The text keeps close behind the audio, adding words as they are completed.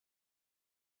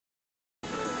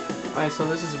Alright, so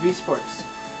this is Wii Sports.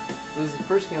 This is the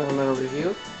first game I'm going to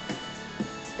review.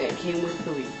 And it came with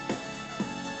the Wii.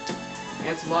 And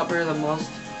it's a lot better than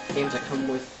most games that come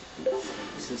with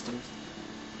systems.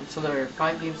 And so there are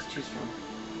 5 games to choose from.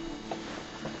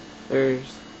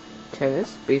 There's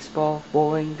tennis, baseball,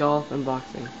 bowling, golf, and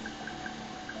boxing.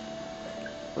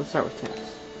 Let's start with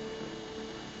tennis.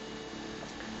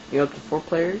 You go up to 4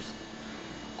 players.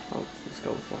 Oh, let's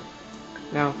go with 1.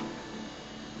 Now,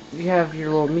 you have your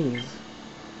little Mii's.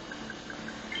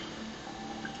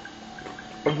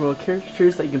 Or little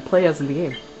characters that you can play as in the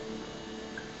game.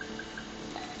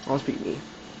 I'll speak Mii.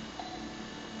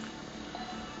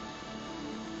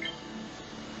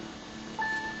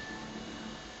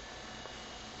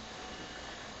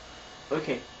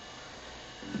 Okay.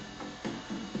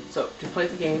 So, to play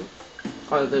the game,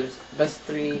 there's best of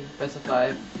 3, best of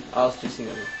 5, I'll just do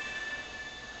single.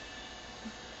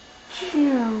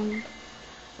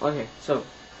 Okay, so,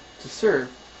 to serve,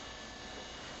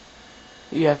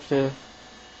 you have to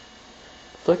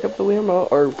flick up the Wii remote,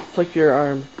 or flick your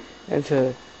arm, and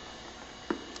to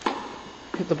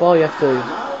hit the ball you have to,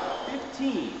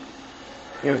 15.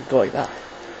 You know, go like that.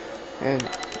 And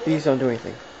these don't do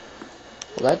anything.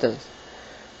 Well, that does.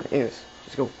 But anyways,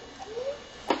 just go.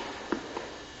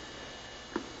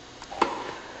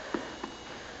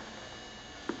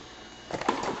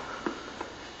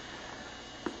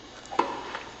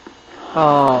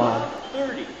 Oh.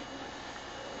 30.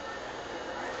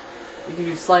 You can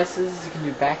do slices, you can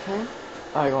do backhand.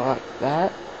 I go like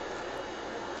that.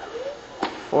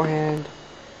 Forehand.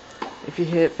 If you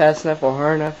hit it fast enough or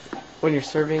hard enough when you're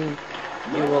serving,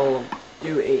 you will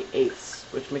do a ace,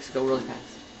 which makes it go really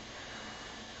fast.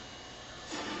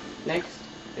 Next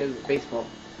is baseball.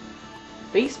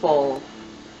 Baseball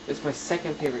is my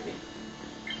second favorite game.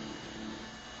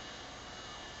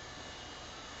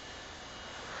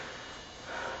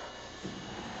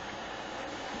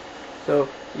 So,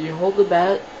 you hold the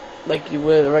bat like you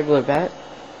would a regular bat,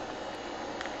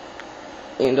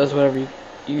 and it does whatever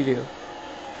you do.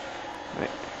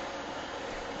 Alright,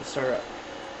 let's start up.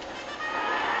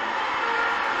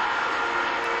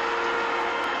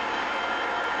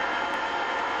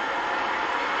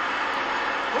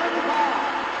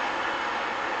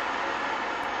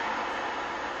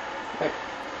 Alright,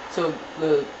 so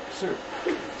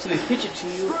they pitch it to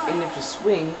you, and you have to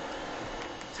swing.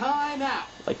 Time out.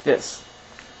 Like this.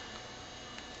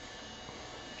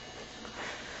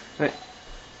 Right.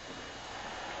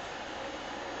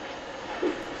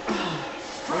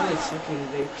 I'm really sucking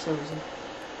today for some reason.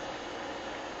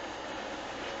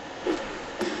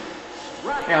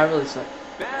 Yeah, I really suck.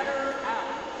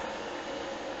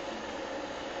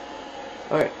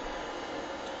 Alright.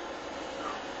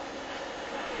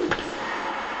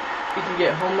 You can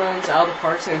get home runs out of the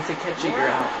parks, and if they catch it, you're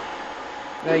out.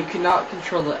 Now, you cannot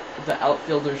control the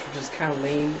outfielders, which is kind of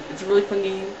lame. It's a really fun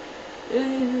game.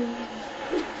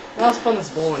 Not as fun as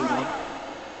bowling, though.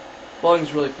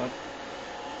 Bowling's really fun.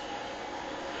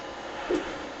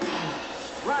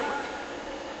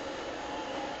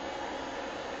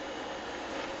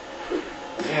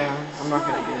 Yeah, I'm not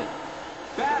gonna get it.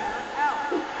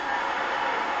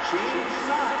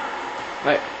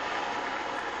 Right.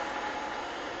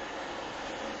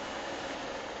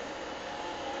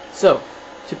 So,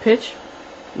 to pitch,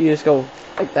 you just go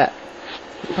like that.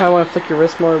 You probably want to flick your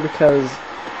wrist more because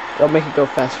it'll make it go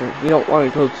faster. You don't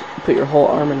want to go put your whole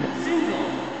arm in it.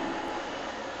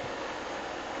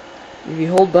 If you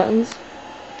hold buttons,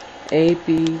 A,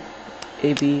 B,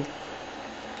 A, B,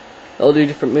 they'll do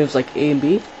different moves like A and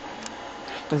B.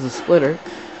 There's a splitter.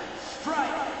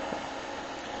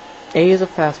 A is a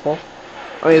fastball,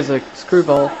 O is a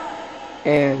screwball,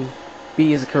 and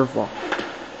B is a curveball.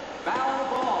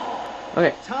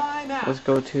 Okay, let's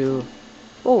go to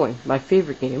bowling, my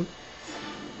favorite game.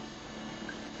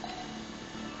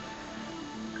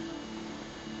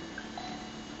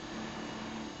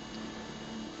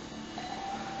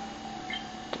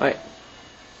 Alright,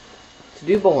 to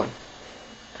do bowling,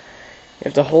 you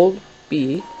have to hold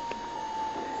B,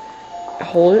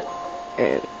 hold it,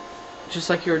 and just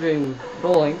like you were doing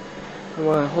bowling, you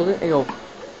want to hold it and go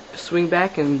swing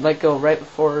back and let go right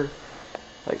before,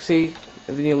 like, see?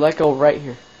 And then you let go right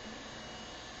here.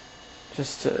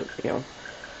 Just to, you know.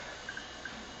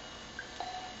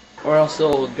 Or else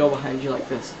it'll go behind you like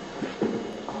this.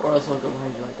 Or else it'll go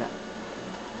behind you like that.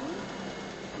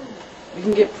 You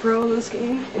can get pro in this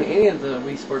game, in any of the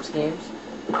Wii Sports games,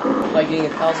 by getting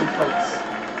 1,000 points.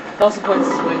 1,000 points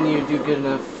is when you do good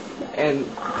enough, and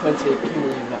points get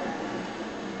accumulated up.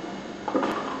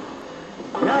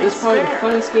 It's probably the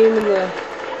funnest game in the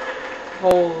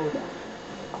whole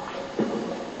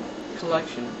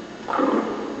collection.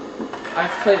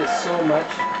 I've played it so much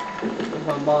with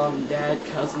my mom, dad,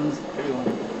 cousins, everyone,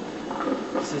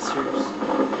 sisters.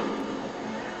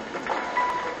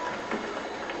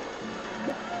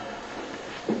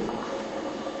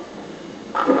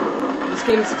 This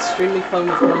game is extremely fun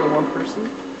with more than one person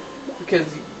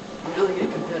because you really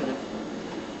get competitive.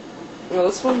 Well,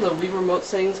 this one, the Wii remote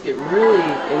settings get really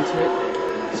into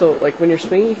it. So, like when you're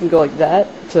swinging, you can go like that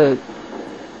to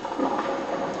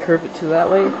curve it to that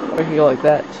way, or you can go like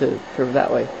that to curve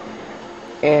that way.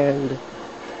 And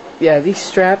yeah, these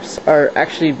straps are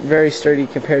actually very sturdy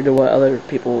compared to what other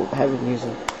people have been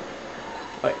using.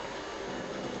 Like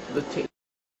the tape.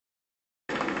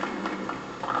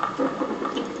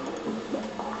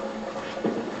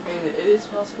 And it is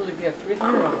possible to get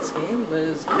 300 on this game, but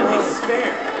it's kind of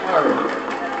hard.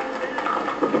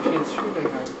 Actually, it's really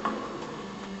hard.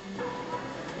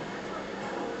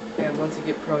 And once you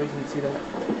get pro, you can see that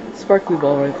sparkly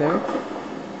ball right there.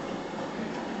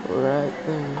 Right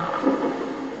there.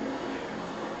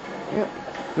 Yep.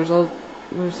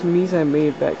 There's some Mii's I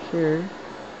made back here.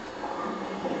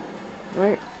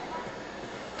 Right.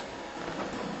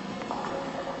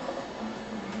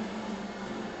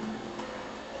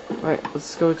 Alright,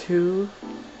 let's go to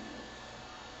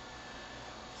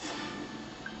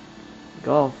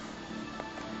golf.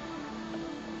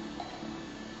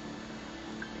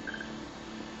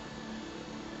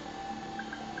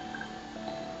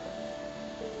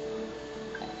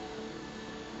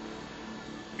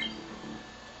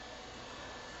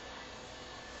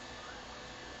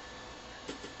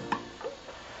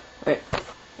 Alright,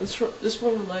 this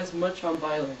one relies much on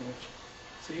body language.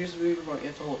 So here's the Wii remote. You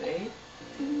have to hold A.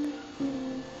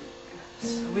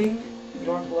 Swing. You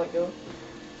don't have to let go.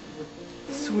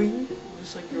 Swing,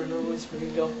 just like you were normally swinging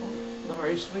a golf ball. The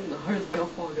harder you swing, the harder the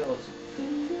golf ball goes.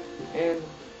 And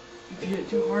if you hit it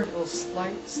too hard, it'll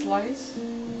slice.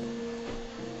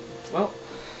 Well,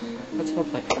 that's how I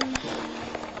play.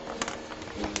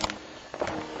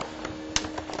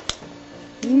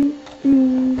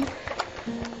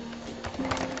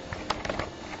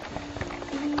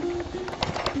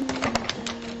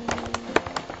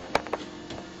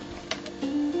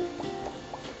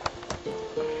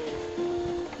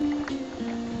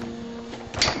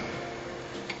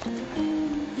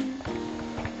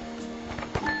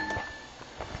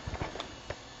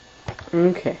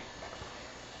 Okay.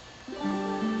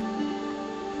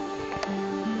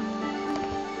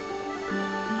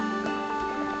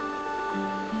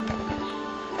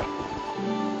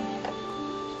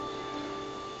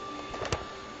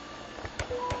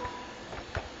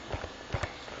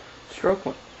 Stroke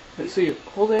one. So you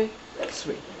hold A,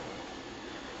 swing.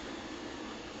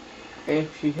 And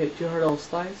if you hit too hard, it'll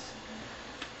slice.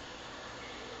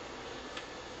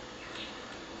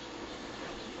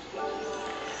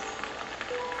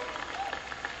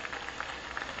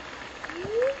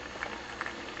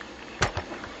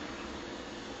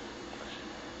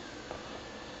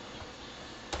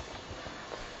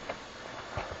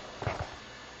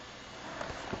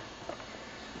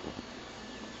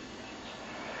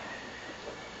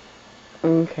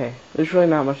 Okay, there's really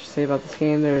not much to say about this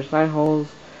game. There's 9 holes.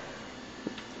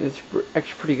 It's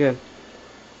actually pretty good.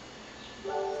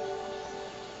 I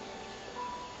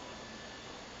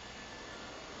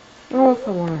don't know if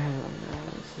I want to have it on that.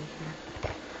 Let's see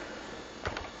here.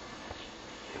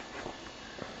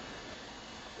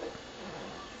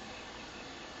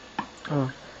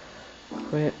 Oh,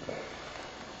 quit.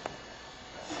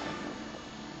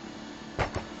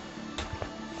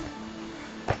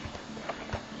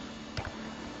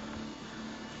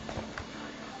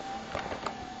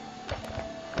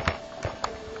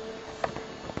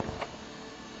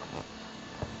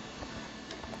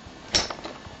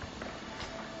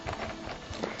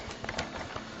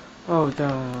 Oh,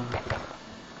 duh.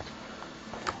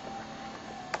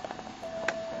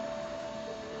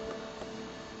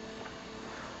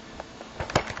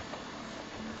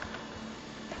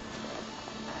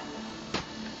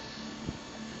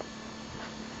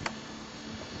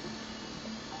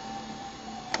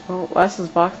 Well, last is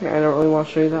boxing. I don't really want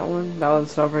to show you that one. That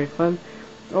one's not very fun.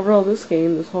 Overall, this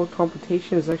game, this whole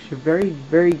competition is actually very,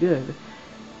 very good.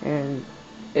 And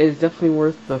it is definitely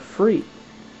worth the free.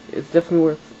 It's definitely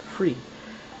worth free.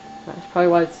 That's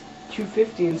probably why it's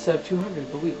 $250 instead of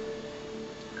 $200 a week.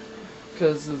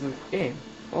 Because of the game.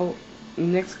 Well,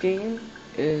 next game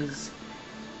is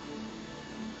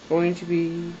going to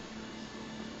be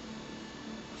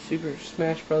Super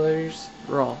Smash Brothers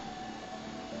Brawl.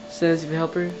 Says your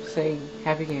helper saying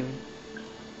happy gaming.